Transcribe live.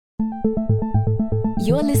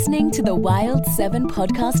You're listening to the Wild 7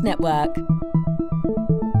 Podcast Network.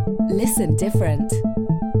 Listen different.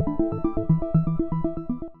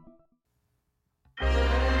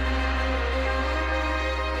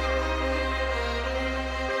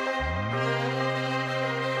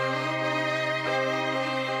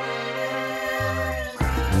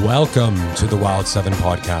 Welcome to the Wild 7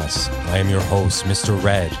 Podcast. I am your host, Mr.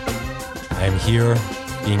 Red. I am here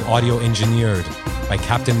being audio engineered by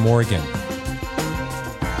Captain Morgan.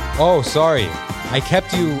 Oh, sorry. I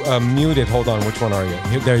kept you muted. Hold on. Which one are you?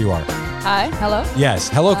 Here, there you are. Hi. Hello. Yes.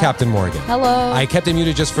 Hello, Captain Morgan. Hello. I kept it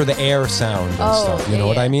muted just for the air sound and stuff. You know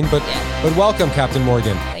what I mean? But welcome, Captain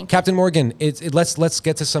Morgan. Captain Morgan, let's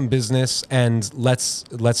get to some business and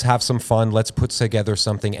let's have some fun. Let's put together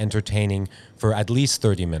something entertaining for at least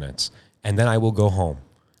 30 minutes, and then I will go home.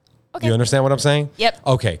 Okay. You understand what I'm saying? Yep.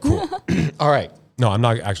 Okay, cool. All right. No, I'm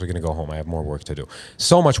not actually going to go home. I have more work to do.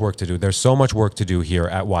 So much work to do. There's so much work to do here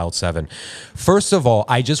at Wild 7. First of all,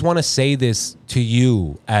 I just want to say this to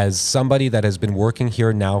you as somebody that has been working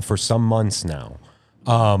here now for some months now.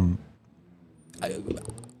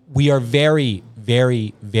 We are very,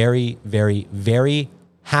 very, very, very, very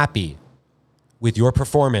happy with your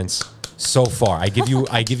performance so far. I give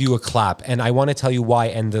you a clap, and I want to tell you why,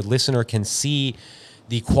 and the listener can see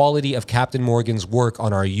the quality of Captain Morgan's work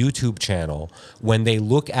on our YouTube channel when they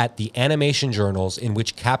look at the animation journals in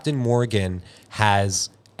which Captain Morgan has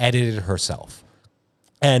edited herself.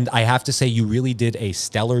 And I have to say, you really did a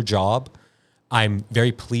stellar job. I'm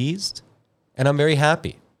very pleased, and I'm very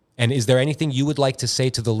happy. And is there anything you would like to say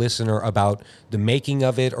to the listener about the making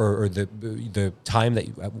of it, or the time that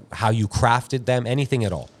how you crafted them? Anything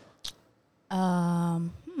at all?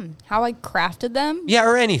 How I crafted them? Yeah,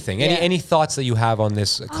 or anything. Any thoughts that you have on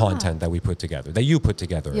this content that we put together, that you put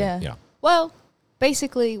together? Yeah. Well,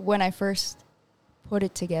 basically, when I first put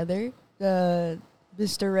it together,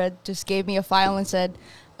 Mr. Red just gave me a file and said,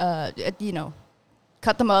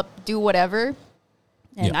 cut them up, do whatever.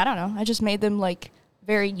 And I don't know. I just made them like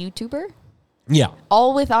very YouTuber. Yeah.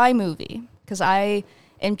 All with iMovie, because I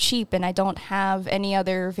am cheap and I don't have any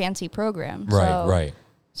other fancy program. Right.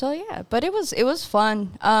 So yeah, but it was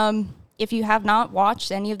fun. If you have not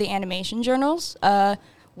watched any of the animation journals,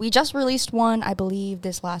 we just released one, I believe,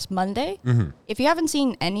 this last Monday. Mm-hmm. If you haven't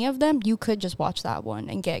seen any of them, you could just watch that one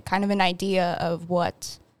and get kind of an idea of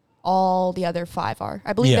what all the other 5 are.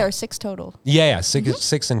 I believe there are 6 total. Yeah,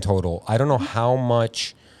 6 in total. I don't know how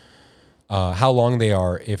much, how long they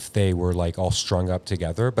are if they were like all strung up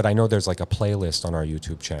together, but I know there's like a playlist on our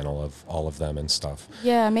YouTube channel of all of them and stuff.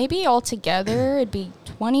 Yeah, maybe all together it'd be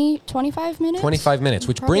 25 minutes. 25 minutes,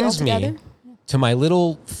 which brings me to my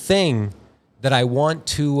little thing that I want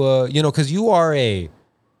to, because you are a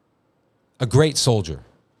great soldier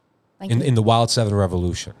in the Wild 7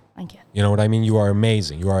 revolution. Thank you. You know what I mean? You are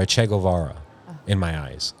amazing. You are a Che Guevara in my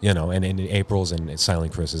eyes, and in April's and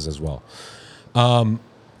Silent Chris's as well.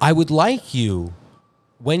 I would like you,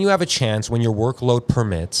 when you have a chance, when your workload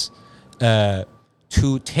permits,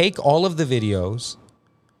 to take all of the videos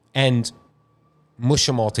and mush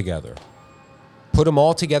them all together. Put them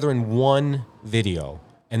all together in one video,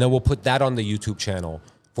 and then we'll put that on the YouTube channel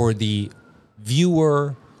for the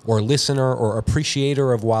viewer or listener or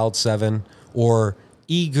appreciator of Wild 7 or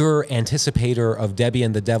eager anticipator of Debbie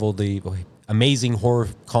and the Devil, the amazing horror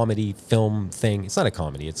comedy film thing. It's not a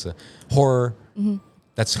comedy, it's a horror. Mm-hmm.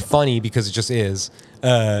 That's funny because it just is,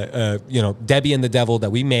 Debbie and the Devil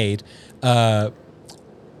that we made. I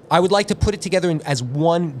would like to put it together as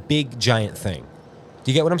one big giant thing.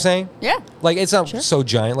 Do you get what I'm saying? Yeah. Like, it's not so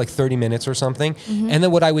giant, like 30 minutes or something. Mm-hmm. And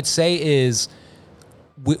then what I would say is,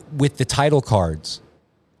 with the title cards,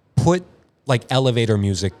 put like elevator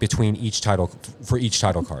music between each title, for each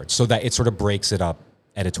title card, so that it sort of breaks it up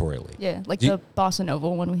editorially. Yeah, like the Bossa Nova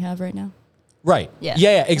one we have right now. Right.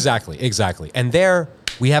 Yeah, exactly. And there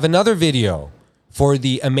we have another video for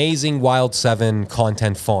the amazing Wild 7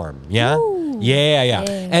 content farm. Yeah? Ooh. Yeah.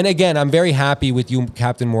 And again, I'm very happy with you,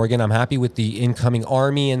 Captain Morgan. I'm happy with the incoming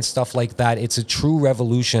army and stuff like that. It's a true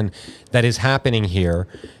revolution that is happening here.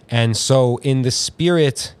 And so in the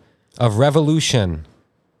spirit of revolution,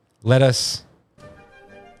 let us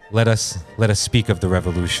speak of the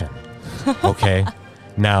revolution. Okay?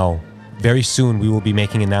 Now, very soon we will be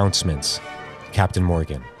making announcements, Captain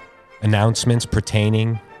Morgan. Announcements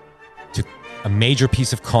pertaining to a major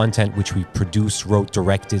piece of content which we produced, wrote,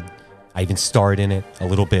 directed. I even starred in it a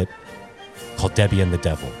little bit, called Debbie and the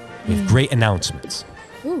Devil. We have great announcements.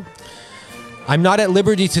 Ooh. I'm not at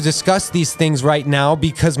liberty to discuss these things right now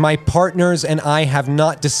because my partners and I have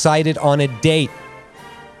not decided on a date.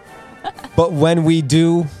 But when we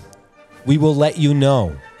do, we will let you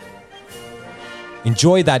know.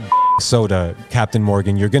 Enjoy that soda, Captain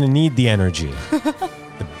Morgan. You're going to need the energy.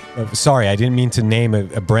 Sorry, I didn't mean to name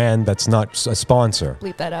a brand that's not a sponsor.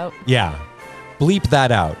 Bleep that out. Yeah. Bleep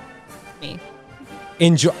that out. Me.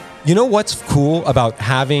 Enjoy. You know what's cool about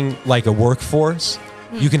having like a workforce?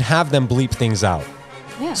 You can have them bleep things out.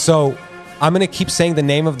 Yeah. So I'm going to keep saying the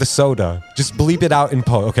name of the soda. Just bleep it out in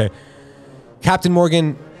post. Okay. Captain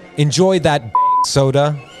Morgan, enjoy that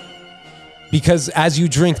soda, because as you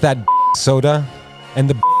drink that soda and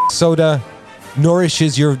the soda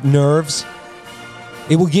nourishes your nerves,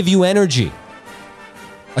 it will give you energy.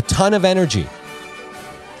 A ton of energy.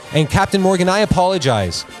 And Captain Morgan, I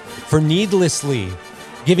apologize for needlessly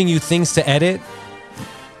giving you things to edit,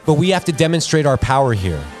 but we have to demonstrate our power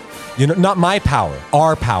here. You know, not my power,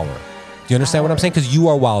 our power. Do you understand what I'm saying? Because you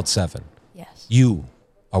are Wild 7. Yes. You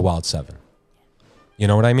are Wild 7. You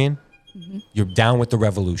know what I mean? Mm-hmm. You're down with the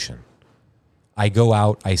revolution. I go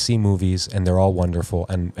out, I see movies, and they're all wonderful,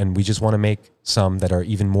 and we just want to make some that are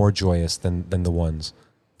even more joyous than the ones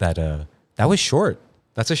that was short.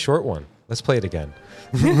 That's a short one. Let's play it again.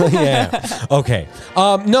 Yeah. Okay.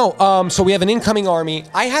 So we have an incoming army.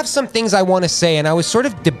 I have some things I want to say, and I was sort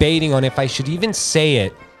of debating on if I should even say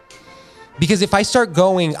it. Because if I start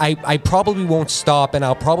going, I probably won't stop, and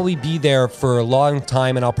I'll probably be there for a long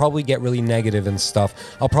time, and I'll probably get really negative and stuff.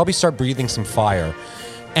 I'll probably start breathing some fire.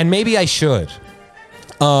 And maybe I should.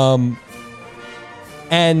 And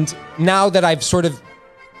now that I've sort of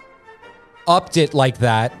upped it like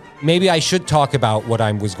that, maybe I should talk about what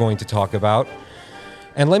I was going to talk about.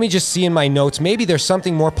 And let me just see in my notes, maybe there's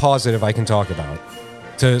something more positive I can talk about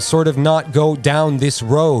to sort of not go down this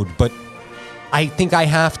road, but I think I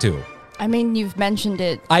have to. I mean, you've mentioned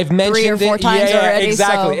it. I've mentioned 3 or 4 times already.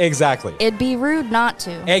 Exactly. It'd be rude not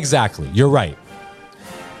to. Exactly. You're right.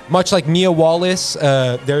 Much like Mia Wallace,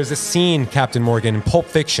 there's a scene, Captain Morgan, in Pulp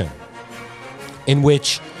Fiction, in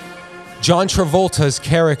which John Travolta's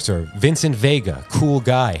character, Vincent Vega, cool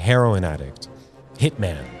guy, heroin addict,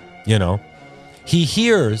 hitman, you know, he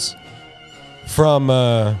hears from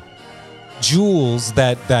Jules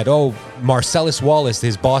that Marcellus Wallace,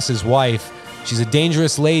 his boss's wife, she's a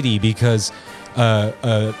dangerous lady because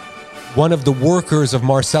one of the workers of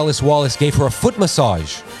Marcellus Wallace gave her a foot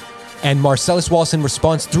massage. And Marcellus Wallace, in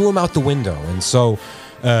response, threw him out the window. And so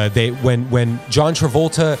when John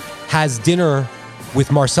Travolta has dinner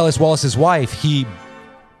with Marcellus Wallace's wife, he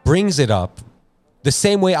brings it up the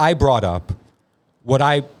same way I brought up what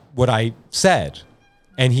I said.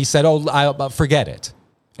 And he said, I'll forget it.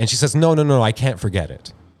 And she says, no, I can't forget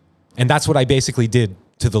it. And that's what I basically did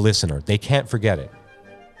to the listener. They can't forget it.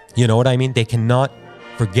 You know what I mean? They cannot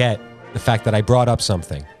forget the fact that I brought up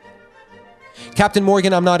something. Captain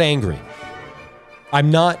Morgan, I'm not angry.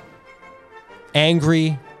 I'm not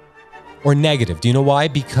angry or negative. Do you know why?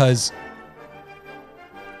 Because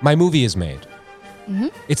my movie is made. Mm-hmm.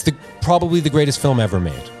 It's probably the greatest film ever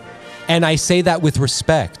made. And I say that with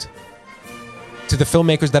respect to the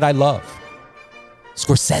filmmakers that I love.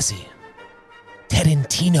 Scorsese,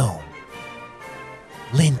 Tarantino,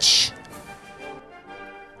 Lynch,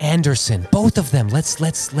 Anderson, both of them. Let's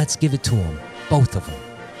give it to them. Both of them.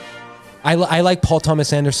 I like Paul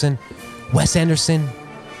Thomas Anderson. Wes Anderson,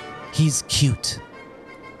 he's cute.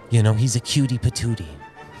 You know, he's a cutie patootie.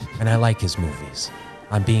 And I like his movies.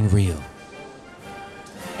 I'm being real.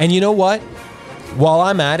 And you know what? While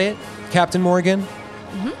I'm at it, Captain Morgan,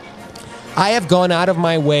 I have gone out of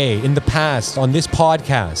my way in the past on this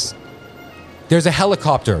podcast. There's a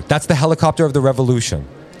helicopter. That's the helicopter of the revolution.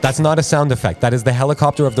 That's not a sound effect. That is the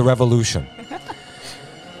helicopter of the revolution.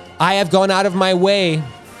 I have gone out of my way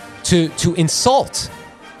to insult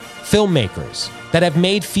filmmakers that have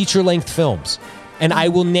made feature-length films. And I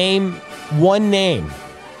will name one name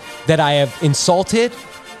that I have insulted,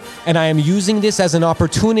 and I am using this as an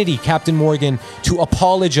opportunity, Captain Morgan, to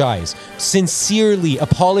apologize, sincerely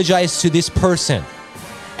apologize to this person.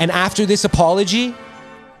 And after this apology,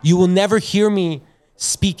 you will never hear me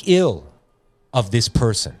speak ill of this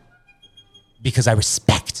person, because I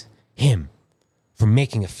respect him for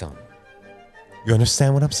making a film. You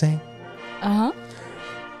understand what I'm saying? Uh-huh.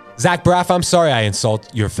 Zach Braff, I'm sorry I insult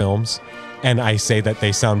your films and I say that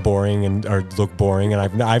they sound boring and or look boring,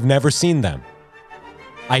 and I've never seen them.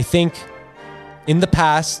 I think in the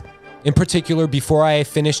past, in particular before I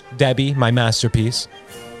finished Debbie, my masterpiece,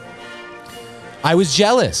 I was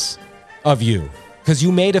jealous of you because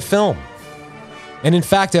you made a film. And in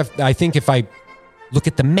fact, I think if I look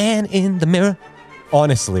at the man in the mirror,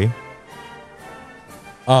 honestly,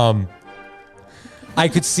 I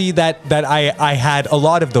could see that I had a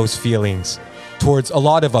lot of those feelings towards a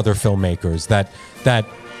lot of other filmmakers that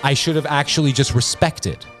I should have actually just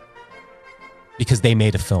respected. because they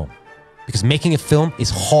made a film. Because making a film is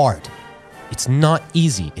hard. It's not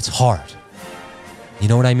easy. It's hard. You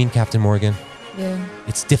know what I mean, Captain Morgan? Yeah.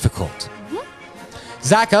 It's difficult.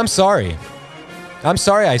 Zach, I'm sorry. I'm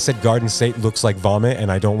sorry I said Garden State looks like vomit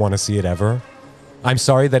and I don't want to see it ever. I'm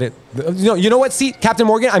sorry that it... You know what? See, Captain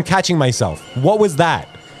Morgan, I'm catching myself. What was that?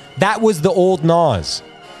 That was the old Nas.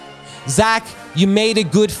 Zach, you made a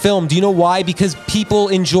good film. Do you know why? Because people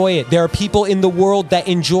enjoy it. There are people in the world that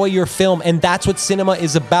enjoy your film, and that's what cinema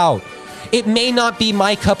is about. It may not be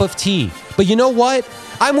my cup of tea, but you know what?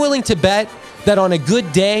 I'm willing to bet that on a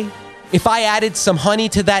good day, if I added some honey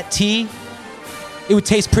to that tea, it would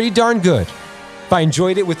taste pretty darn good. If I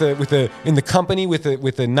enjoyed it in the company with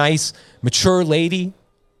a nice mature lady,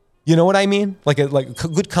 you know what I mean? Like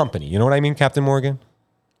good company. You know what I mean, Captain Morgan?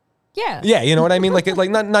 Yeah. Yeah, you know what I mean? Like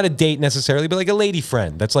not a date necessarily, but like a lady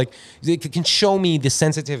friend that's like it can show me the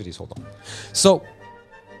sensitivities. Hold on. So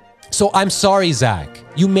I'm sorry, Zach.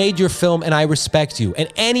 You made your film and I respect you. And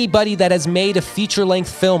anybody that has made a feature-length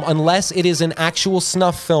film, unless it is an actual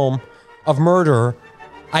snuff film of murder,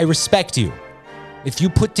 I respect you. If you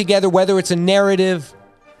put together, whether it's a narrative,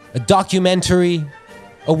 a documentary,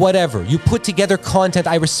 or whatever, you put together content,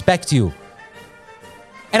 I respect you.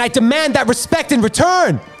 And I demand that respect in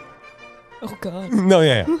return. Oh, God. No,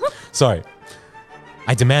 yeah. Sorry.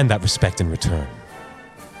 I demand that respect in return.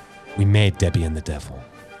 We made Debbie and the Devil.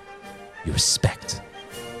 You respect.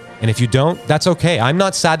 And if you don't, that's okay. I'm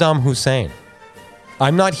not Saddam Hussein.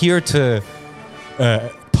 I'm not here to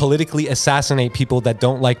politically assassinate people that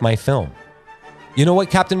don't like my film. You know what,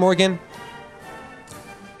 Captain Morgan?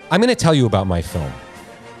 I'm going to tell you about my film.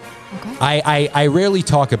 Okay. I rarely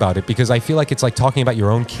talk about it because I feel like it's like talking about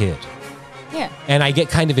your own kid. Yeah. And I get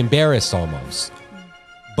kind of embarrassed almost.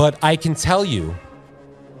 But I can tell you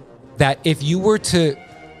that if you were to...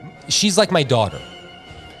 She's like my daughter.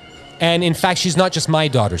 And in fact, she's not just my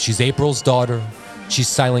daughter. She's April's daughter. She's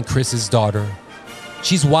Silent Chris's daughter.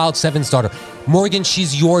 She's Wild Seven's daughter. Morgan,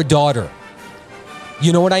 she's your daughter.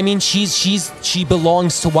 You know what I mean? She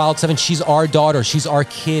belongs to Wild Seven. She's our daughter. She's our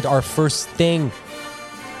kid, our first thing.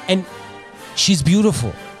 And she's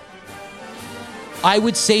beautiful. I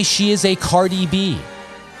would say she is a Cardi B.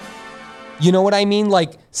 You know what I mean?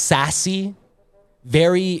 Like sassy,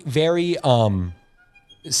 very, very,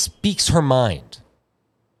 speaks her mind.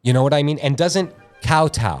 You know what I mean? And doesn't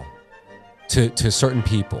kowtow to certain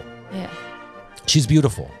people. Yeah. She's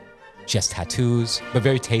beautiful. She has tattoos, but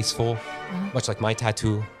very tasteful. Much like my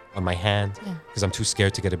tattoo on my hand, because I'm too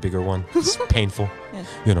scared to get a bigger one. It's painful,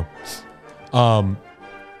 you know.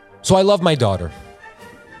 So I love my daughter.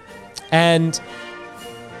 And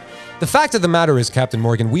the fact of the matter is, Captain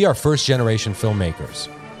Morgan, we are first-generation filmmakers.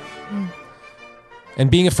 And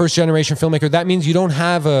being a first-generation filmmaker, that means you don't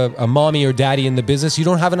have a mommy or daddy in the business. You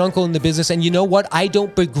don't have an uncle in the business. And you know what? I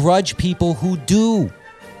don't begrudge people who do.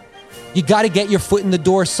 You got to get your foot in the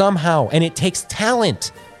door somehow. And it takes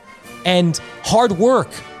talent and hard work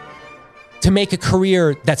to make a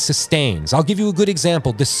career that sustains. I'll give you a good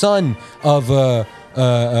example. The son of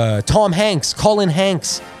Tom Hanks, Colin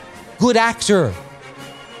Hanks, good actor.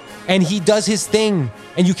 And he does his thing.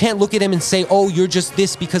 And you can't look at him and say, oh, you're just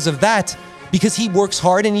this because of that. Because he works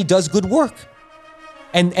hard and he does good work.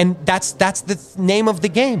 And that's the name of the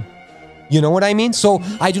game. You know what I mean? So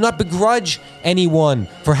I do not begrudge anyone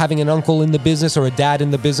for having an uncle in the business or a dad in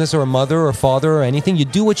the business or a mother or a father or anything. You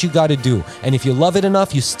do what you got to do. And if you love it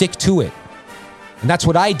enough, you stick to it. And that's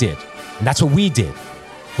what I did. And that's what we did.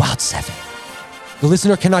 Wild 7. The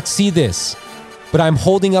listener cannot see this, but I'm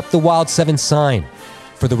holding up the Wild 7 sign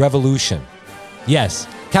for the revolution. Yes.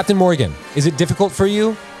 Captain Morgan, is it difficult for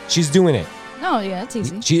you? She's doing it. No, yeah, it's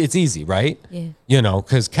easy. It's easy, right? Yeah. You know,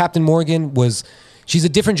 because Captain Morgan she's a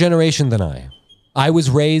different generation than I. I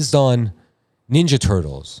was raised on Ninja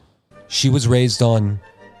Turtles. She was raised on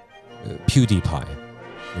PewDiePie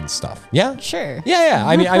and stuff. Yeah? Sure. Yeah.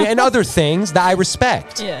 I mean, and other things that I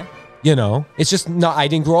respect. Yeah. You know, it's just not, I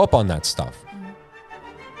didn't grow up on that stuff.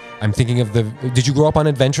 I'm thinking of did you grow up on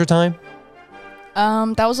Adventure Time?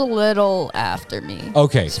 That was a little after me.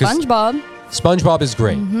 Okay. SpongeBob. SpongeBob is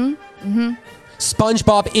great.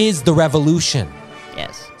 SpongeBob is the revolution.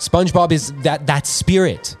 Yes. SpongeBob is that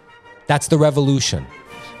spirit. That's the revolution.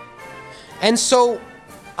 And so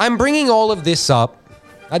I'm bringing all of this up.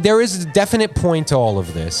 There is a definite point to all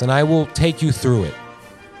of this, and I will take you through it.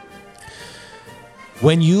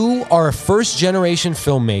 When you are a first-generation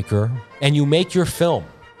filmmaker and you make your film,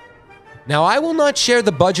 now I will not share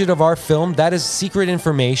the budget of our film. That is secret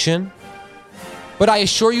information. But I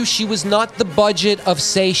assure you she was not the budget of,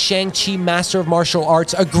 say, Shang-Chi, Master of Martial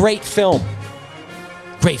Arts, a great film.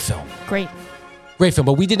 Great film. Great. Great film,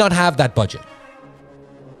 but we did not have that budget.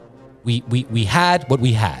 We had what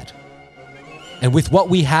we had. And with what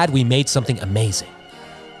we had, we made something amazing.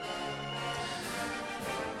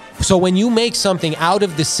 So when you make something out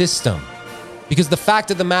of the system, because the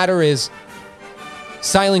fact of the matter is,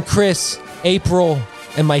 Silent Chris, April,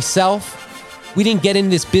 and myself, we didn't get in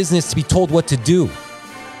this business to be told what to do.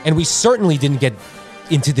 And we certainly didn't get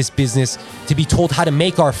into this business to be told how to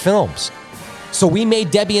make our films. So we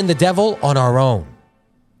made Debbie and the Devil on our own.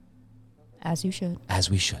 As you should. As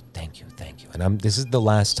we should. Thank you. And this is the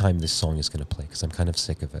last time this song is going to play because I'm kind of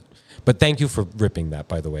sick of it. But thank you for ripping that,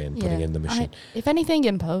 by the way, and putting it in the machine. If anything,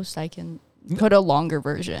 in post, I can put a longer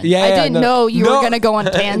version. Yeah, I didn't know you were going to go on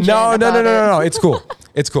a tangent. No. It's cool.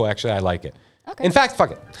 It's cool. Actually, I like it. Okay. In fact,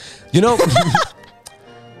 fuck it. You know.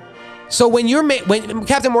 So when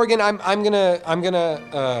Captain Morgan, I'm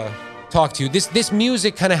gonna talk to you. This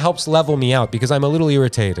music kind of helps level me out because I'm a little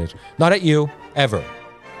irritated. Not at you ever.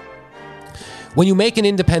 When you make an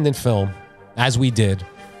independent film, as we did,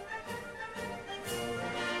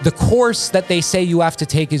 the course that they say you have to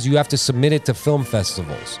take is you have to submit it to film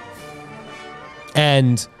festivals.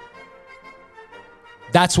 And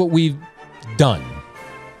that's what we've done.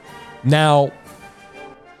 Now,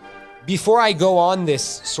 before I go on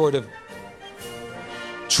this sort of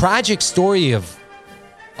tragic story of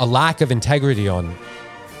a lack of integrity on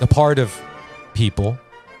the part of people,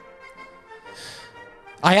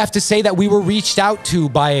 I have to say that we were reached out to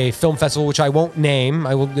by a film festival, which I won't name.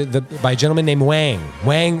 By a gentleman named Wang.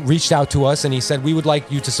 Wang reached out to us and he said, we would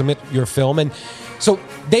like you to submit your film. And so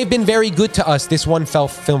they've been very good to us, this one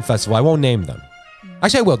film festival. I won't name them.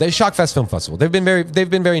 Actually, I will. They're Shockfest Film Festival. They've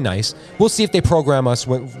been very nice. We'll see if they program us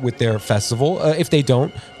with their festival. If they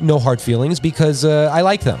don't, no hard feelings because I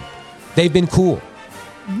like them. They've been cool.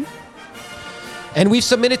 Mm-hmm. And we've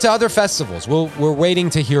submitted to other festivals. We're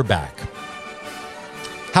waiting to hear back.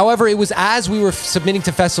 However, it was as we were submitting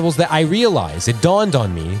to festivals that I realized, it dawned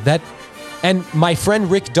on me that, and my friend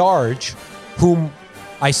Rick Darge, whom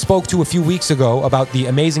I spoke to a few weeks ago about the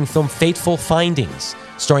amazing film Fateful Findings,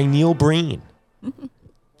 starring Neil Breen.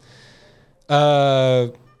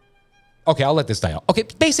 Okay, I'll let this die out. Okay,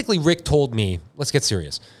 basically Rick told me, let's get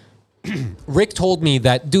serious. Rick told me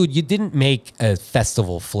that, dude, you didn't make a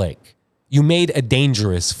festival flick. You made a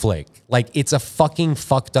dangerous flick. Like, it's a fucking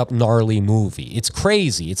fucked up, gnarly movie. It's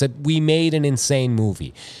crazy. We made an insane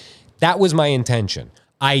movie. That was my intention.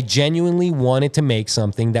 I genuinely wanted to make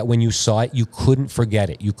something that when you saw it, you couldn't forget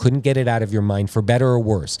it. You couldn't get it out of your mind, for better or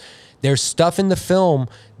worse. There's stuff in the film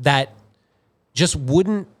that just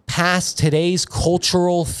wouldn't pass today's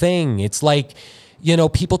cultural thing. It's like, you know,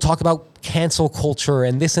 people talk about cancel culture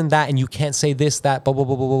and this and that, and you can't say this, that, blah, blah,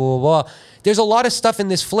 blah, blah, blah, blah. There's a lot of stuff in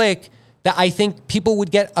this flick that I think people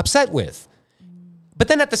would get upset with. But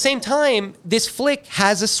then at the same time, this flick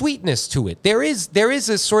has a sweetness to it. There is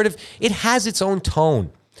a sort of, it has its own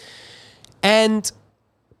tone. And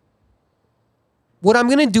what I'm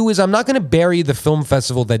going to do is I'm not going to bury the film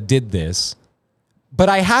festival that did this, but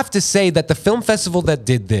I have to say that the film festival that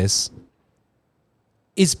did this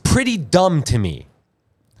is pretty dumb to me.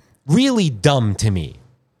 Really dumb to me.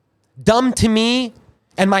 Dumb to me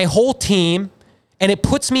and my whole team. And it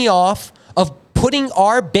puts me off of putting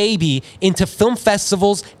our baby into film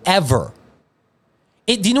festivals ever.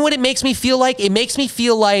 Do you know what it makes me feel like? It makes me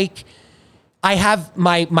feel like I have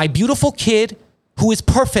my beautiful kid who is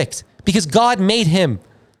perfect because God made him.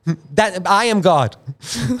 That I am God.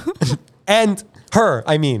 And her,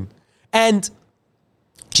 I mean. And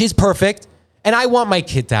she's perfect. And I want my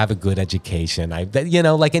kid to have a good education.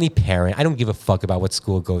 Like any parent, I don't give a fuck about what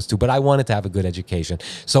school it goes to, but I want it to have a good education.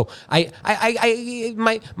 So my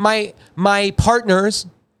partners,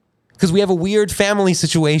 because we have a weird family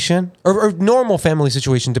situation or normal family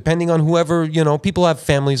situation, depending on whoever, people have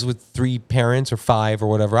families with 3 parents or 5 or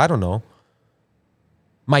whatever. I don't know.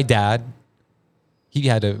 My dad, he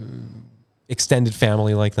had a extended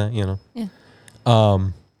family like that, Yeah.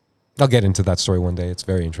 I'll get into that story one day. It's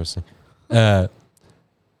very interesting. They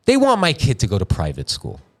want my kid to go to private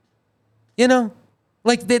school.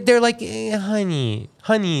 Like they're like,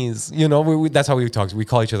 honeys. That's how we talk. We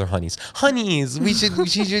call each other honeys. Honeys,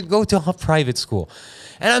 she should go to a private school.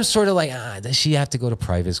 And I'm sort of like, does she have to go to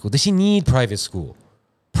private school? Does she need private school?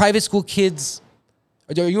 Private school kids.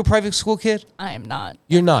 Are you a private school kid? I am not.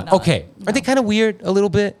 You're not. Okay. No. Are they kind of weird a little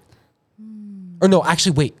bit? Or no,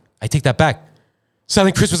 actually, wait. I take that back.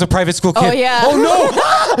 Silent Chris was a private school kid. Oh, yeah.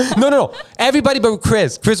 Oh, no. No. Everybody but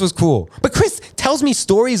Chris. Chris was cool. But Chris tells me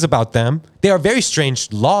stories about them. They are a very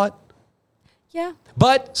strange lot. Yeah.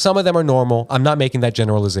 But some of them are normal. I'm not making that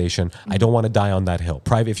generalization. Mm-hmm. I don't want to die on that hill.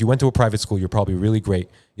 If you went to a private school, you're probably really great,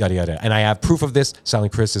 yada, yada. And I have proof of this.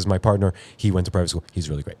 Silent Chris is my partner. He went to private school. He's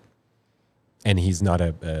really great. and he's not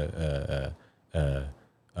a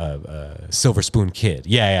silver spoon kid.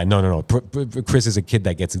 No. Chris is a kid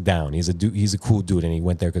that gets it down. He's a cool dude, and he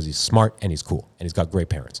went there because he's smart and he's cool and he's got great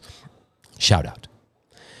parents. Shout out.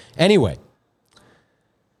 Anyway,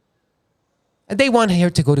 they want her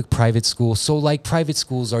to go to private school. So like private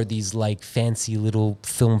schools are these like fancy little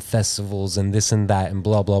film festivals and this and that and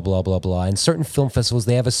blah, blah, blah, blah, blah. And certain film festivals,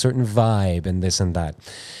 they have a certain vibe and this and that.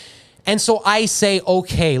 And so I say,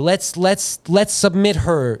 okay, let's submit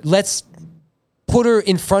her. Let's put her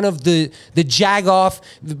in front of the jagoff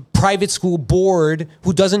the private school board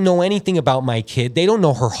who doesn't know anything about my kid. They don't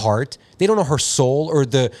know her heart. They don't know her soul or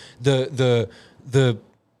the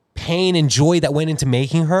pain and joy that went into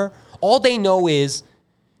making her. All they know is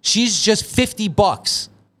she's just $50.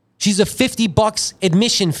 She's a $50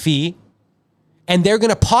 admission fee, and they're going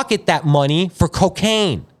to pocket that money for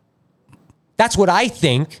cocaine. That's what I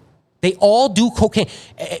think. They all do cocaine.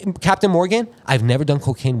 Captain Morgan, I've never done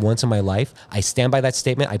cocaine once in my life. I stand by that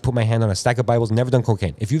statement. I put my hand on a stack of Bibles, never done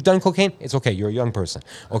cocaine. If you've done cocaine, it's okay. You're a young person,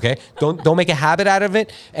 okay? Don't make a habit out of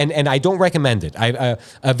it, and I don't recommend it.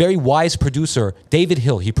 A very wise producer, David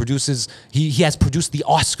Hill, he has produced the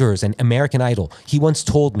Oscars and American Idol. He once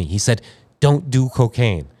told me, he said, don't do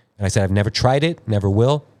cocaine. And I said, I've never tried it, never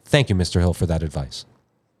will. Thank you, Mr. Hill, for that advice.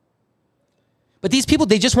 But these people,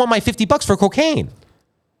 they just want my $50 for cocaine.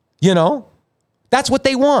 You know, that's what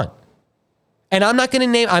they want. And I'm not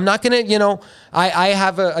going to I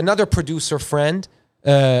have another producer friend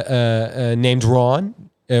named Ron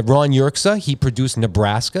Yerxa. He produced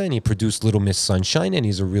Nebraska and he produced Little Miss Sunshine, and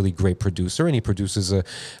he's a really great producer, and he produces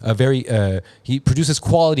he produces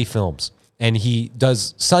quality films, and he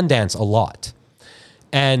does Sundance a lot.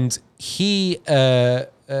 And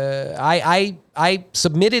I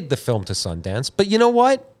submitted the film to Sundance, but you know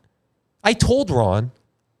what? I told Ron,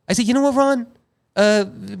 I said, you know what, Ron?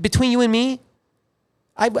 Between you and me,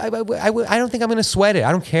 I don't think I'm going to sweat it.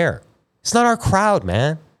 I don't care. It's not our crowd,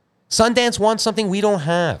 man. Sundance wants something we don't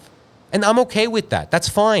have. And I'm okay with that. That's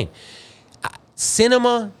fine.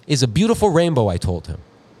 Cinema is a beautiful rainbow, I told him.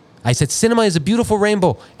 I said, cinema is a beautiful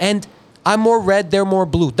rainbow. And I'm more red, they're more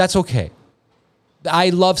blue. That's okay. I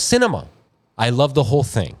love cinema. I love the whole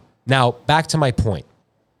thing. Now, back to my point.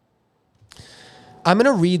 I'm going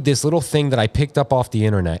to read this little thing that I picked up off the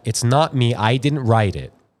internet. It's not me. I didn't write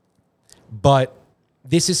it. But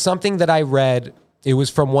this is something that I read. It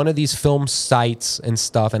was from one of these film sites and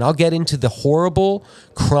stuff. And I'll get into the horrible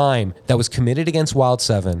crime that was committed against Wild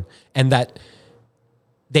 7 and that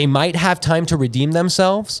they might have time to redeem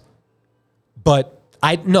themselves. But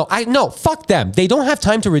fuck them. They don't have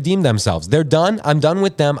time to redeem themselves. They're done. I'm done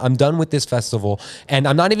with them. I'm done with this festival. And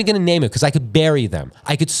I'm not even going to name it because I could bury them.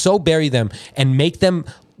 I could so bury them and make them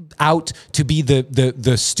out to be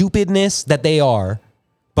the stupidness that they are.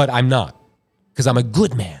 But I'm not, because I'm a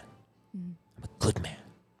good man. I'm a good man.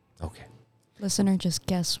 Okay. Listener, just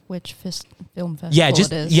guess which film festival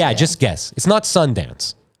it is. Yeah, just guess. It's not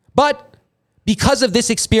Sundance. But because of this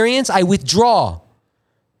experience, I withdraw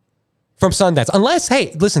from Sundance. Unless,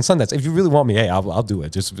 hey, listen, Sundance, if you really want me, hey, I'll do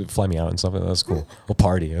it. Just fly me out and something. That's cool. We'll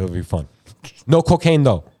party. It'll be fun. No cocaine,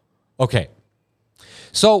 though. Okay.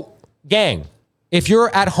 So, gang, if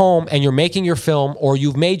you're at home and you're making your film or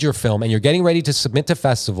you've made your film and you're getting ready to submit to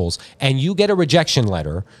festivals and you get a rejection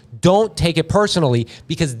letter, don't take it personally,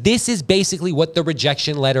 because this is basically what the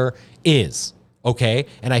rejection letter is, okay?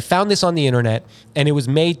 And I found this on the internet, and it was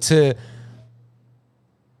made to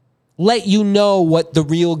let you know what the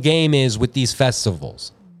real game is with these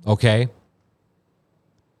festivals, okay?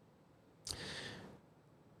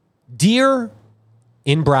 Dear,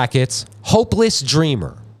 in brackets, hopeless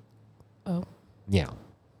dreamer. Oh. Yeah.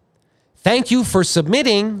 Thank you for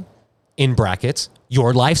submitting, in brackets,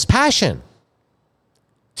 your life's passion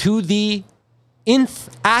to the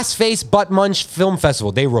Ass Face Butt Munch Film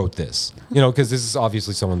Festival. They wrote this, because this is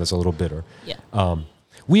obviously someone that's a little bitter. Yeah.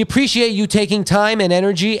 We appreciate you taking time and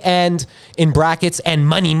energy and, in brackets, and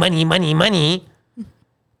money,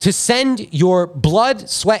 to send your blood,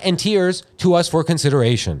 sweat, and tears to us for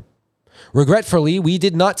consideration. Regretfully, we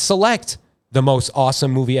did not select the most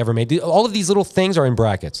awesome movie ever made. All of these little things are in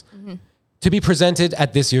brackets to be presented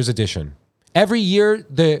at this year's edition. Every year,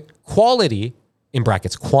 the quality, in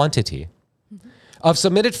brackets, quantity, of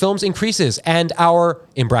submitted films increases, and our,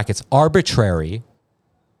 in brackets, arbitrary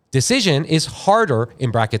decision is harder,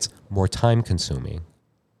 in brackets, more time consuming.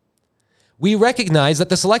 We recognize that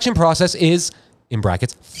the selection process is, in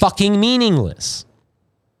brackets, fucking meaningless,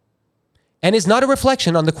 and is not a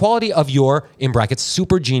reflection on the quality of your, in brackets,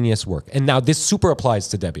 super genius work. And now this super applies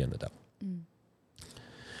to Debbie and the Devil.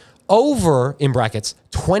 over, in brackets,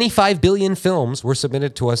 25 billion films were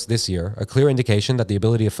submitted to us this year, a clear indication that the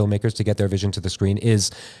ability of filmmakers to get their vision to the screen is,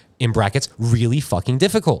 in brackets, really fucking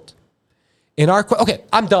difficult. Okay,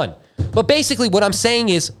 I'm done. But basically what I'm saying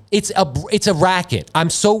is it's a racket.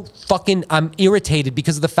 I'm irritated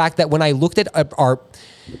because of the fact that when I looked at our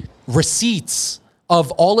receipts of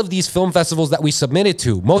all of these film festivals that we submitted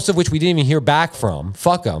to, most of which we didn't even hear back from.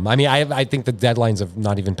 Fuck them. I mean, I think the deadlines have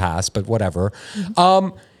not even passed, but whatever.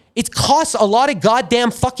 It costs a lot of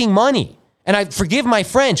goddamn fucking money. And I forgive my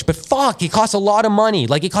French, but fuck, it costs a lot of money.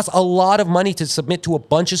 Like, it costs a lot of money to submit to a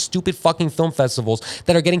bunch of stupid fucking film festivals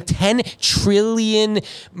that are getting 10 trillion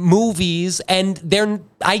movies, and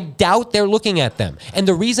I doubt they're looking at them. And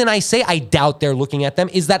the reason I say I doubt they're looking at them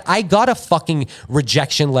is that I got a fucking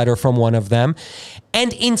rejection letter from one of them,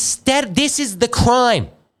 and instead, this is the crime,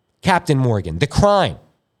 Captain Morgan, the crime.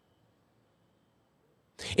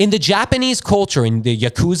 In the Japanese culture, in the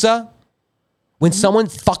Yakuza, when someone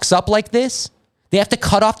fucks up like this, they have to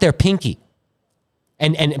cut off their pinky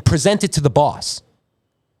and present it to the boss.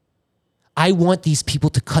 I want these people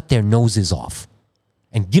to cut their noses off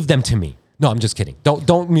and give them to me. No, I'm just kidding.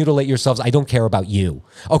 Don't mutilate yourselves. I don't care about you.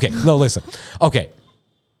 Okay, no, listen. Okay.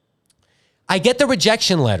 I get the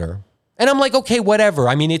rejection letter, and I'm like, okay, whatever.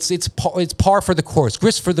 I mean, it's par for the course,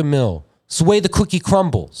 grist for the mill. It's the way the cookie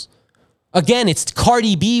crumbles. Again, it's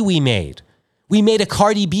Cardi B we made. We made a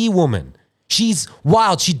Cardi B woman. She's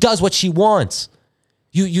wild. She does what she wants.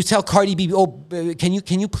 You tell Cardi B, oh, can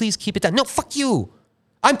you please keep it down? No, fuck you.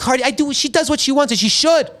 I'm Cardi. She does what she wants, and she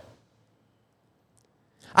should.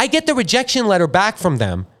 I get the rejection letter back from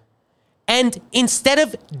them, and instead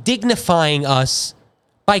of dignifying us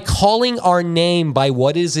by calling our name by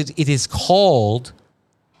what it is called,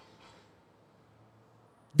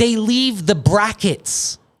 they leave the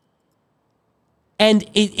brackets. And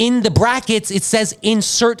in the brackets, it says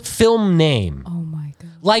insert film name. Oh my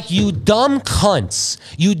God. Like, you dumb cunts.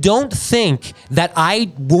 You don't think that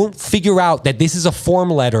I won't figure out that this is a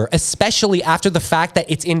form letter, especially after the fact that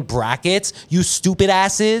it's in brackets, you stupid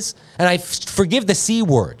asses. And I forgive the C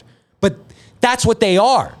word, but that's what they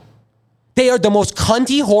are. They are the most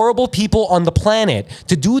cunty, horrible people on the planet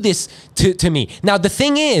to do this to me. Now, the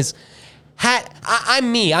thing is,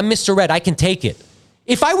 I'm me. I'm Mr. Red. I can take it.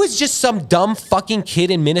 If I was just some dumb fucking kid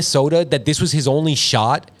in Minnesota that this was his only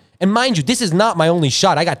shot, and mind you, this is not my only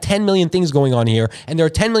shot. I got 10 million things going on here, and there are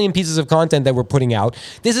 10 million pieces of content that we're putting out.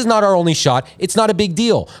 This is not our only shot. It's not a big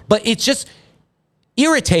deal. But it's just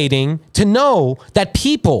irritating to know that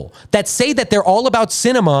people that say that they're all about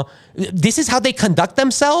cinema, this is how they conduct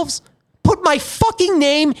themselves? Put my fucking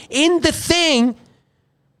name in the thing,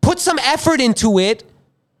 put some effort into it,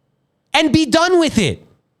 and be done with it.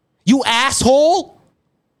 You asshole.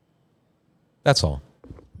 That's all.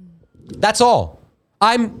 That's all.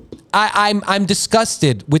 I'm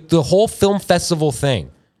disgusted with the whole film festival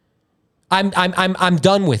thing. I'm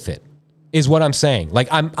done with it, is what I'm saying. Like,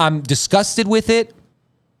 I'm disgusted with it.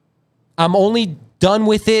 I'm only done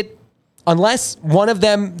with it unless one of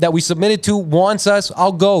them that we submitted to wants us.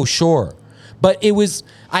 I'll go, sure. But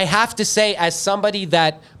I have to say, as somebody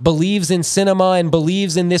that believes in cinema and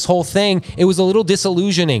believes in this whole thing, it was a little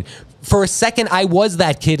disillusioning. For a second, I was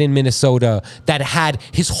that kid in Minnesota that had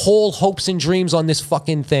his whole hopes and dreams on this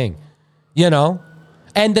fucking thing, you know?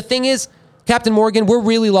 And the thing is, Captain Morgan, we're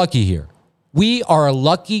really lucky here. We are a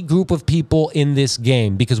lucky group of people in this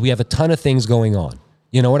game because we have a ton of things going on.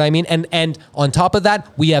 You know what I mean? And on top of that,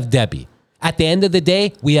 we have Debbie. At the end of the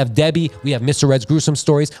day, we have Debbie, we have Mr. Red's Gruesome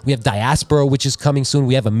Stories, we have Diaspora, which is coming soon,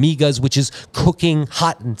 we have Amigas, which is cooking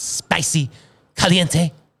hot and spicy,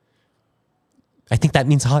 caliente. I think that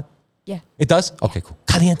means hot. Yeah. It does? Okay, cool.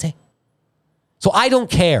 Caliente. So I don't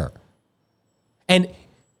care. And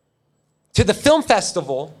to the film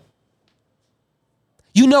festival,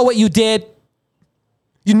 you know what you did.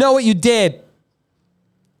 You know what you did.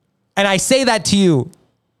 And I say that to you.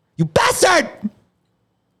 You bastard!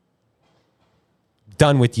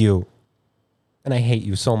 Done with you. And I hate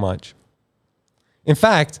you so much. In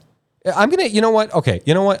fact, I'm going to, you know what? Okay,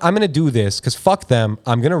 you know what? I'm going to do this because fuck them.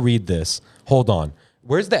 I'm going to read this. Hold on.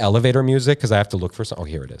 Where's the elevator music? Because I have to look for some. Oh,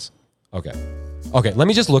 here it is. Okay. Okay, let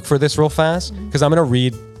me just look for this real fast because I'm going to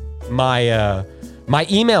read my my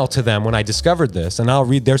email to them when I discovered this, and I'll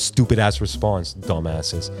read their stupid ass response,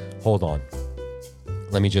 dumbasses. Hold on.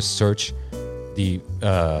 Let me just search the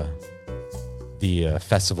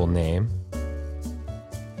festival name.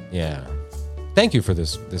 Yeah. Thank you for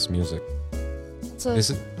this music. It's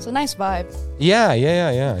a nice vibe. Yeah.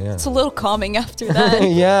 It's a little calming after that.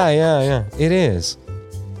 yeah. It is.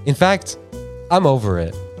 In fact, I'm over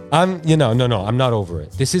it. No, I'm not over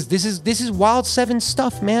it. This is Wild 7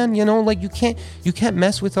 stuff, man. Like you can't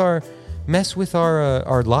mess with our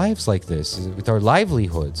lives like this, with our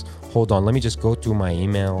livelihoods. Hold on, let me just go through my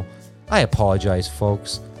email. I apologize,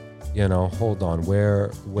 folks. Hold on.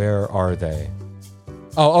 Where are they?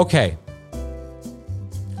 Oh, okay.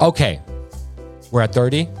 Okay. We're at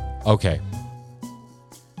 30? Okay.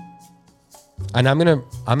 And I'm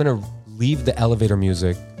gonna leave the elevator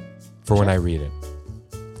music for when I read it.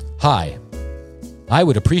 Hi. I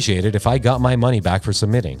would appreciate it if I got my money back for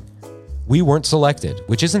submitting. We weren't selected,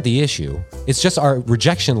 which isn't the issue. It's just our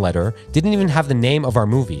rejection letter didn't even have the name of our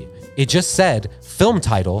movie. It just said film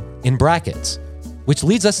title in brackets, which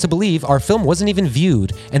leads us to believe our film wasn't even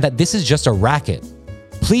viewed and that this is just a racket.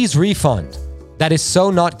 Please refund. That is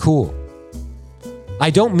so not cool. I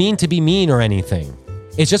don't mean to be mean or anything.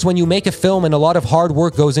 It's just when you make a film and a lot of hard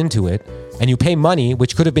work goes into it, and you pay money,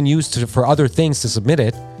 which could have been used for other things to submit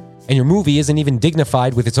it, and your movie isn't even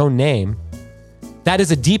dignified with its own name, that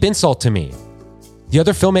is a deep insult to me, the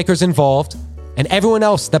other filmmakers involved, and everyone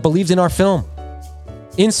else that believed in our film.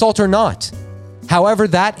 Insult or not. However,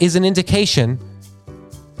 that is an indication.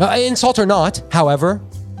 Insult or not, however,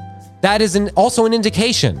 that is also an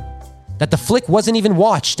indication that the flick wasn't even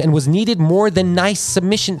watched and was needed more than nice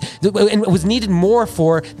submission, and was needed more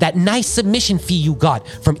for that nice submission fee you got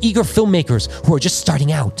from eager filmmakers who are just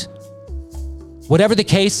starting out. Whatever the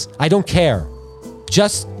case, I don't care.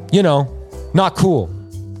 Just, not cool.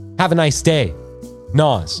 Have a nice day.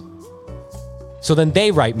 Nas. So then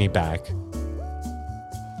they write me back.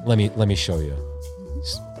 Let me show you.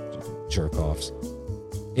 Jerk offs.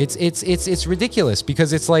 It's ridiculous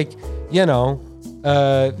because it's like,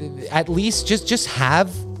 at least just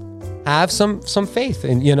have some faith,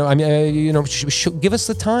 and give us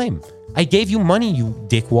the time. I gave you money, you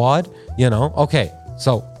dickwad. Okay,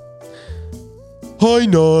 so hi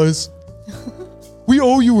Nas, we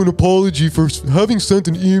owe you an apology for having sent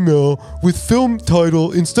an email with film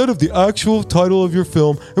title instead of the actual title of your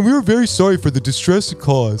film, and we are very sorry for the distress it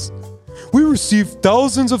caused. We receive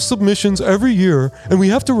thousands of submissions every year, and we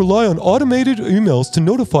have to rely on automated emails to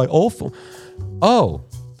notify all film. Oh,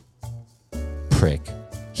 prick.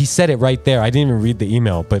 He said it right there. I didn't even read the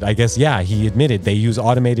email, but I guess, yeah, he admitted they use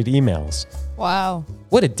automated emails. Wow.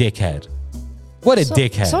 What a dickhead. What a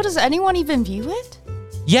dickhead. So does anyone even view it?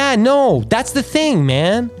 Yeah, no, that's the thing,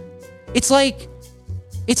 man. It's like,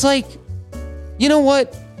 you know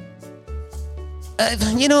what?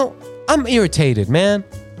 I'm irritated, man.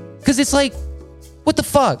 Because it's like, what the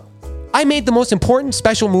fuck? I made the most important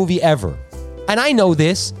special movie ever. And I know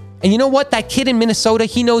this. And you know what? That kid in Minnesota,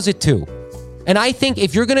 he knows it too. And I think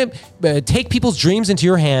if you're going to take people's dreams into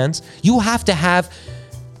your hands, you have to have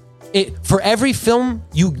it. For every film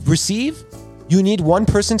you receive, you need one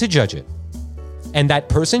person to judge it. And that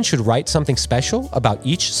person should write something special about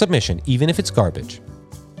each submission, even if it's garbage.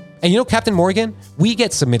 And Captain Morgan, we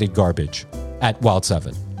get submitted garbage at Wild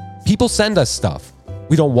 7. People send us stuff.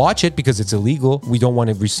 We don't watch it because it's illegal. We don't want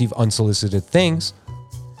to receive unsolicited things.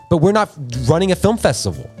 But we're not running a film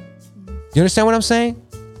festival. You understand what I'm saying?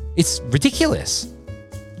 It's ridiculous.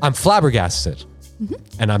 I'm flabbergasted. Mm-hmm.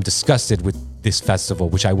 And I'm disgusted with this festival,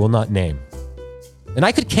 which I will not name. And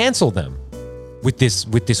I could cancel them with this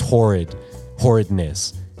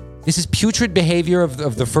horridness. This is putrid behavior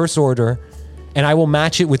of the first order, and I will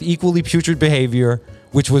match it with equally putrid behavior,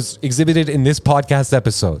 which was exhibited in this podcast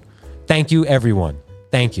episode. Thank you, everyone.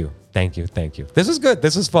 Thank you. This is good.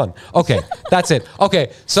 This is fun. Okay, that's it.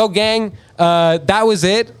 Okay, so gang, that was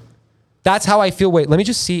it. That's how I feel. Wait, let me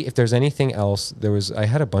just see if there's anything else. I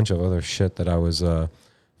had a bunch of other shit that I was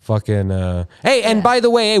hey, and by the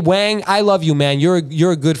way, hey, Wang, I love you, man.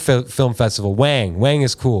 You're a good film festival. Wang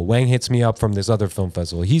is cool. Wang hits me up from this other film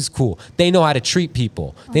festival. He's cool. They know how to treat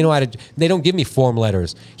people. They don't give me form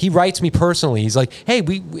letters. He writes me personally. He's like, hey,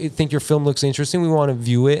 we think your film looks interesting. We want to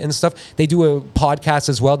view it and stuff. They do a podcast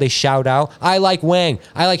as well. They shout out. I like Wang.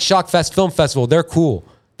 I like Shockfest Film Festival. They're cool.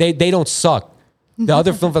 They don't suck. The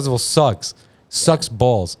other film festival sucks. Sucks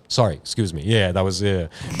balls. Sorry, excuse me. Yeah, that was, yeah.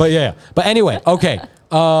 But yeah. But anyway, okay.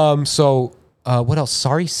 So what else?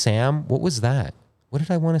 Sorry, Sam. What was that? What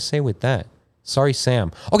did I want to say with that? Sorry,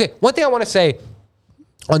 Sam. Okay, one thing I want to say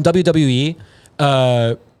on WWE,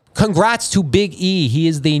 congrats to Big E. He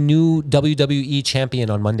is the new WWE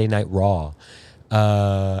champion on Monday Night Raw.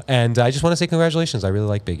 And I just want to say congratulations. I really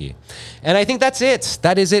like Big E. And I think that's it.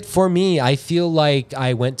 That is it for me. I feel like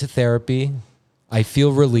I went to therapy. I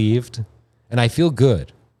feel relieved. And I feel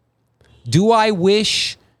good. Do I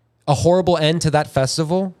wish a horrible end to that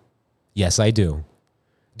festival? Yes, I do.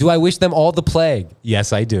 Do I wish them all the plague?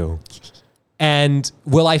 Yes, I do. And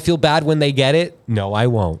will I feel bad when they get it? No, I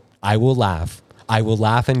won't. I will laugh. I will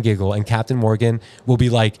laugh and giggle, and Captain Morgan will be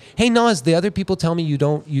like, "Hey, Nas, the other people tell me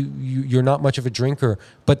you're not much of a drinker,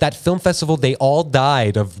 but that film festival, they all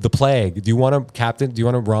died of the plague. Do you want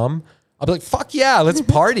a rum?" I'll be like, "Fuck yeah, let's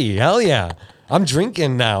party. Hell yeah. I'm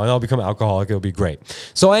drinking now," and I'll become alcoholic. It'll be great.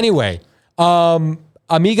 So anyway,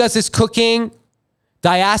 Amigas is cooking.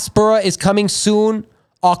 Diaspora is coming soon.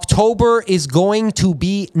 October is going to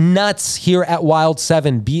be nuts here at Wild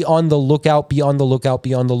 7. Be on the lookout, be on the lookout,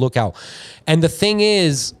 be on the lookout. And the thing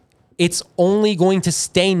is, it's only going to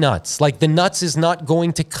stay nuts. Like the nuts is not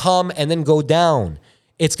going to come and then go down.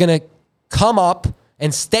 It's going to come up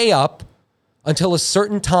and stay up until a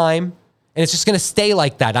certain time. And it's just going to stay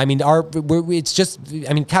like that. I mean,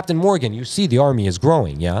 Captain Morgan, you see the army is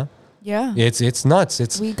growing, yeah? Yeah. It's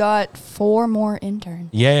nuts. We got 4 more interns.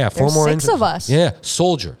 Yeah, 4 more interns. 6 of us. Yeah,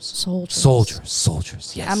 soldiers.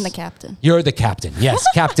 Yes. I'm the captain. You're the captain. Yes,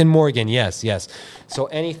 Captain Morgan. Yes. So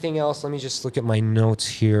anything else? Let me just look at my notes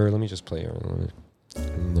here. Let me just play.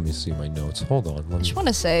 Let me see my notes. Hold on. I just want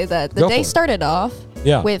to say that the day started off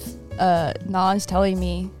with Nas telling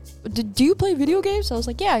me, "Do you play video games?" I was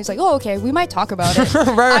like, "Yeah." He's like, "Oh, okay. We might talk about it."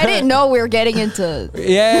 I didn't know we were getting into.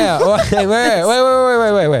 Yeah.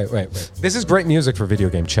 Wait. This is great music for video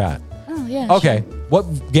game chat. Oh yeah. Okay. Sure.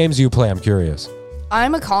 What games do you play? I'm curious.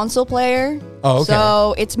 I'm a console player. Oh, okay.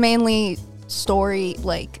 So it's mainly story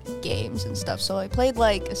games and stuff. So I played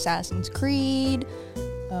Assassin's Creed,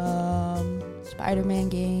 Spider-Man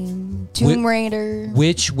game, Tomb Raider.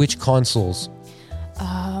 Which consoles?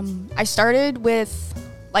 I started with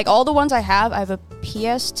all the ones I have a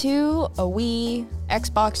PS2, a Wii,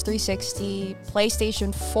 Xbox 360,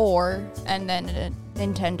 PlayStation 4, and then a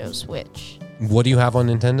Nintendo Switch. What do you have on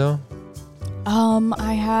Nintendo?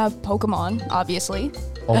 I have Pokemon, obviously.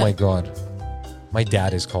 Oh my God. My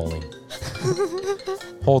dad is calling.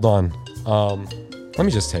 Hold on. Let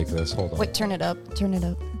me just take this. Hold on. Wait, turn it up.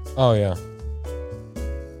 Oh yeah.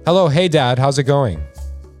 Hello, hey Dad, how's it going?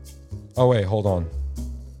 Oh wait, hold on.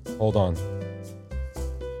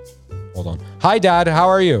 Hi, Dad. How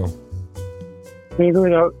are you? Are you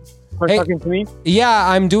doing talking to me? Yeah,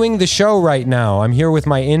 I'm doing the show right now. I'm here with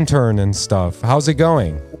my intern and stuff. How's it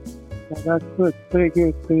going? That's good. Pretty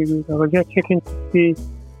good. I was just checking to see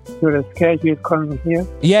your schedule is coming here.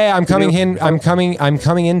 Yeah, I'm coming in. I'm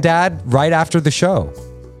coming in, Dad, right after the show.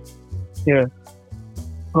 Yeah.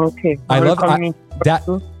 Okay. Dad.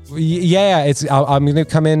 Yeah, I'm gonna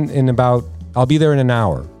come in about. I'll be there in an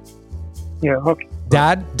hour. Yeah. Okay.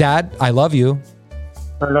 Dad, I love you.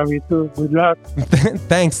 I love you too. Good luck.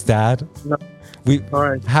 Thanks, Dad. No. All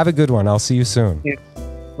right. Have a good one. I'll see you soon. Yeah.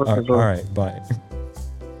 Okay, all right. Bye.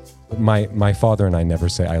 My father and I never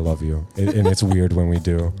say I love you, and it's weird when we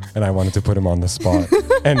do. And I wanted to put him on the spot.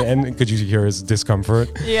 And could you hear his discomfort?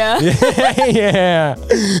 Yeah. Yeah.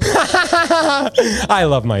 I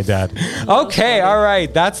love my dad. Okay, all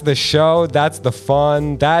right. That's the show. That's the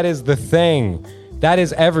fun. That is the thing. That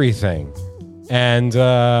is everything. And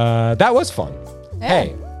that was fun. Yeah.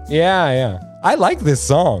 Hey, yeah. I like this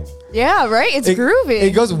song. Yeah, right? It's groovy.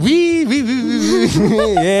 It goes wee.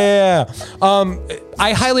 Yeah.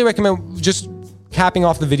 I highly recommend just capping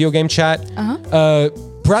off the video game chat.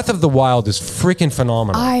 Breath of the Wild is freaking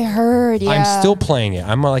phenomenal. I heard, yeah. I'm still playing it.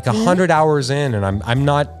 I'm 100 hours in, and I'm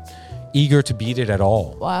not eager to beat it at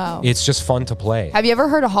all. Wow. It's just fun to play. Have you ever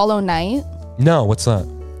heard of Hollow Knight? No, what's that?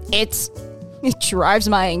 It drives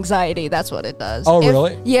my anxiety. That's what it does. Oh,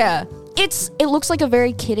 really? Yeah. It looks like a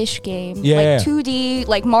very kiddish game. Yeah.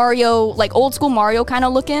 2D, Mario, old school Mario kind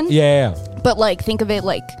of looking. Yeah. But think of it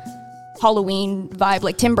Halloween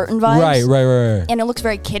vibe, Tim Burton vibes. Right. And it looks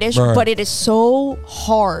very kiddish, but it is so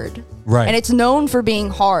hard. Right. And it's known for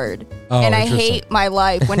being hard. Oh, and I hate my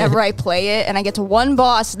life whenever I play it and I get to one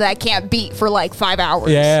boss that I can't beat for 5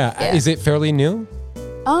 hours. Yeah. Is it fairly new?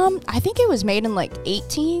 I think it was made in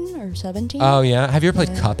 18 or 17. Oh, yeah. Have you ever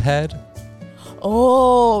played Cuphead?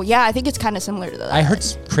 Oh, yeah. I think it's kind of similar to that. I heard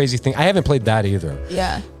crazy thing. I haven't played that either.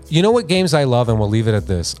 Yeah. You know what games I love, and we'll leave it at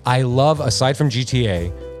this. I love, aside from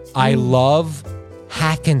GTA, I love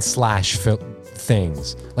hack and slash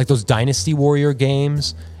things. Like those Dynasty Warrior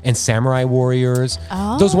games and Samurai Warriors.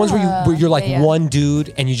 Those ones where you're one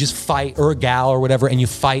dude and you just fight, or a gal or whatever, and you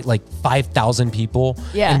fight 5,000 people.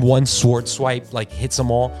 Yeah. And one sword swipe hits them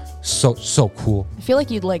all. So cool. I feel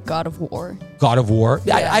like you'd like God of War. God of War.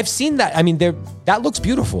 Yeah. I've seen that. I mean, that looks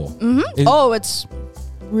beautiful. Mm-hmm. It's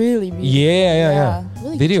really beautiful. Yeah.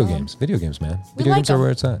 Really Video games, man. Video games are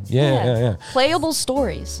where it's at. Yeah. Playable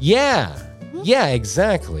stories. Yeah. Yeah,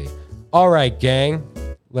 exactly. All right, gang.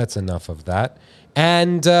 That's enough of that.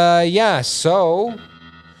 And so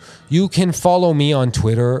You can follow me on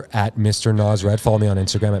Twitter at Mr. Nosred. Follow me on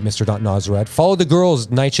Instagram at Mr.Nosred. Follow the girls,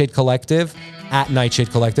 Nightshade Collective, at Nightshade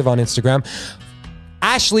Collective on Instagram.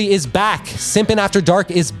 Ashley is back. Simping After Dark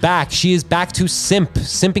is back. She is back to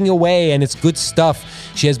simping away, and it's good stuff.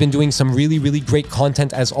 She has been doing some really, really great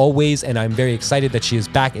content as always, and I'm very excited that she is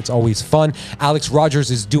back. It's always fun. Alex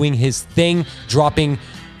Rogers is doing his thing, dropping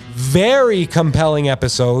very compelling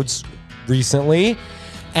episodes recently.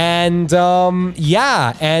 And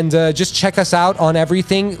just check us out on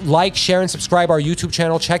everything. Like, share, and subscribe our YouTube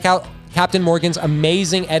channel. Check out Captain Morgan's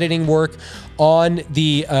amazing editing work on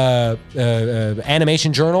the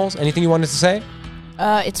animation journals. Anything you wanted to say?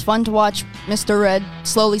 It's fun to watch Mr. Red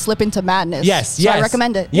slowly slip into madness. Yes. So I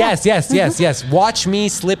recommend it. Yes. Watch me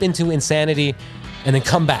slip into insanity and then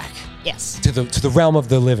come back. Yes. To the realm of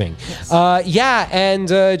the living.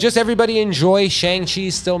 Yes. Just everybody enjoy.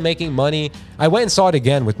 Shang-Chi's still making money. I went and saw it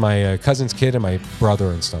again with my cousin's kid and my brother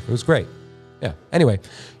and stuff. It was great. Yeah. Anyway,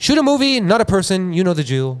 shoot a movie, not a person. You know the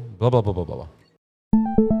drill. Blah, blah, blah, blah, blah, blah.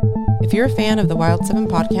 If you're a fan of the Wild 7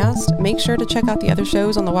 podcast, make sure to check out the other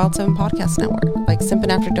shows on the Wild 7 podcast network, like Simpin'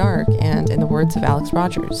 After Dark and In the Words of Alex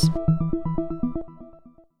Rogers.